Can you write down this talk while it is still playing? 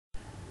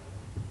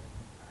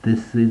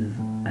This is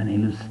an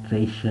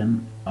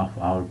illustration of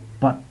our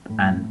pot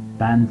and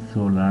pan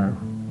solar,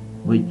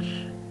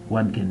 which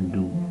one can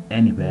do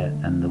anywhere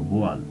in the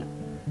world.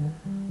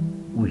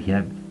 We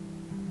have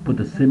put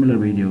a similar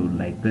video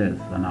like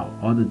this on our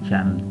other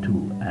channel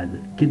too as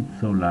a Kid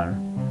Solar.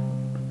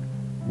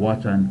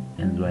 Watch and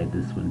enjoy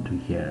this one too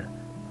here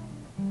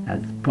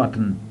as pot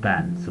and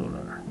pan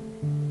solar.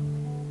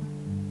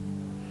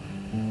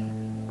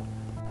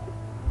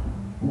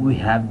 We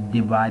have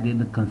divided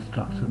the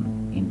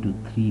construction into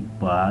three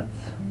parts.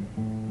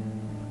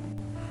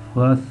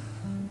 First,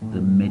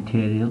 the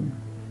material.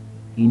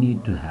 You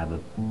need to have a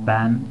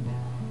pan,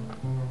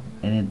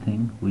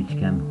 anything which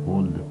can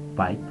hold the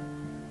pipe,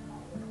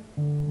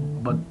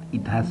 but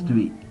it has to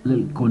be a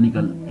little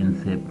conical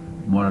in shape,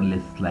 more or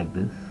less like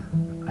this.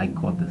 I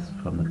got this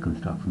from the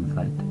construction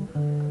site.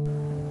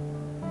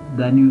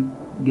 Then you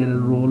get a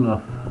roll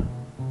of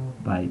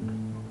pipe.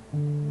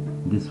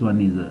 This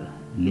one is a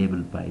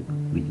label pipe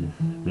which is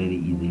very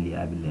easily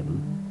available.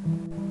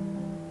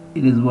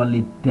 It is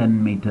only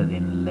 10 meters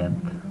in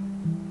length.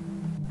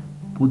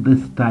 Put the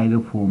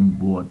styrofoam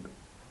board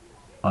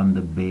on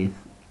the base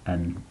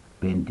and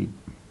paint it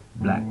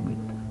black with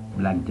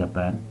black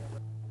Japan.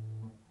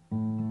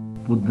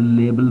 Put the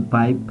label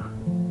pipe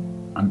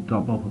on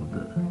top of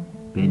the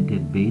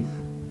painted base.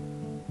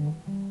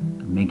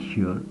 Make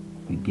sure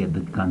you get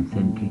the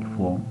concentric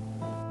form.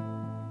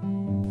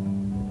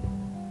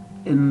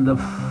 In the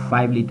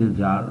 5-liter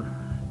jar,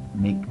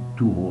 make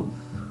 2 holes,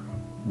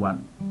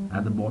 one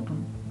at the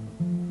bottom,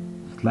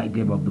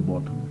 slightly above the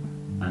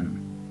bottom,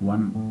 and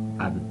one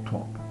at the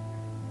top,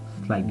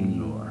 slightly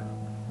lower,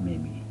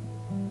 maybe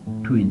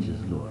 2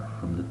 inches lower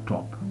from the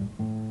top,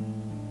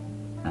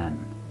 and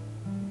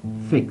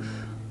fix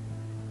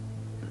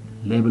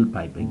the label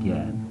pipe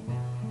again.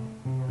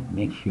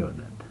 Make sure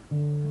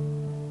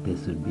that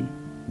this should be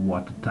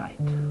watertight.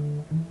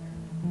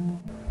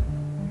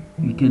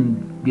 You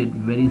can get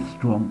very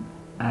strong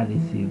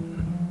adhesive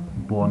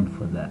bond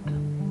for that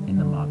in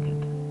the market,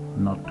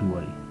 not to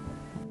worry.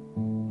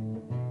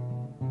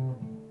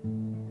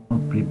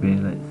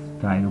 Prepare a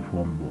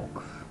styrofoam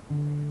box,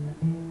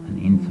 an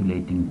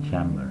insulating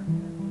chamber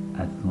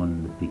as shown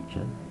in the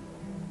picture.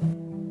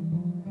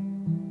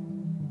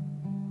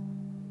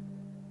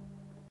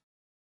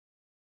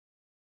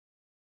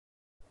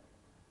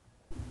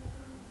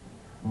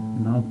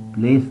 Now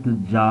place the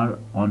jar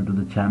onto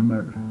the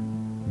chamber.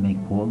 Make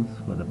holes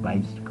for the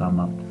pipes to come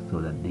up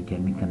so that they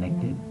can be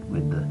connected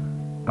with the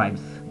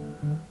pipes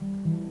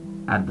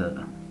at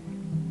the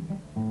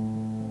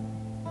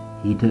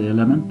heater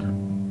element.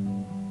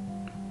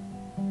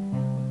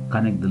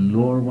 Connect the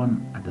lower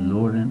one at the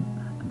lower end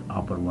and the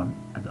upper one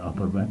at the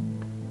upper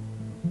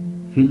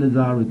end. Fill the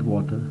jar with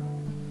water.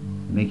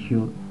 Make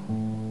sure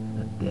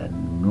that there are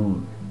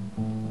no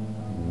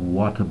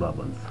water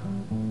bubbles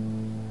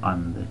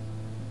on the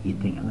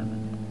heating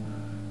element.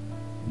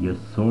 Your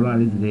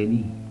solar is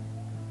ready.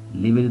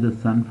 Leave it in the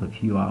sun for a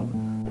few hours.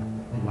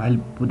 While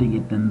putting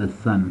it in the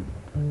sun,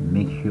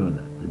 make sure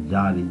that the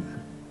jar is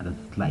at a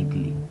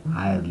slightly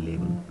higher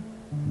level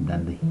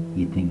than the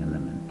heating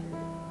element,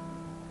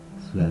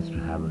 so as to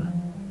have an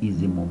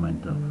easy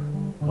movement of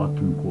hot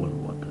and cold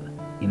water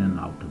in and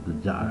out of the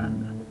jar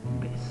and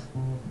the base.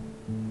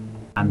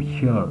 I'm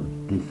sure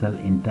this will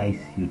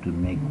entice you to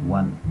make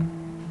one,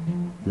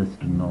 just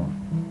to know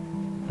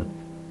the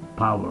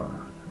power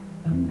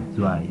and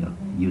joy of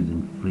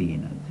using free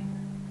energy.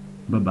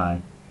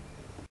 Bye-bye.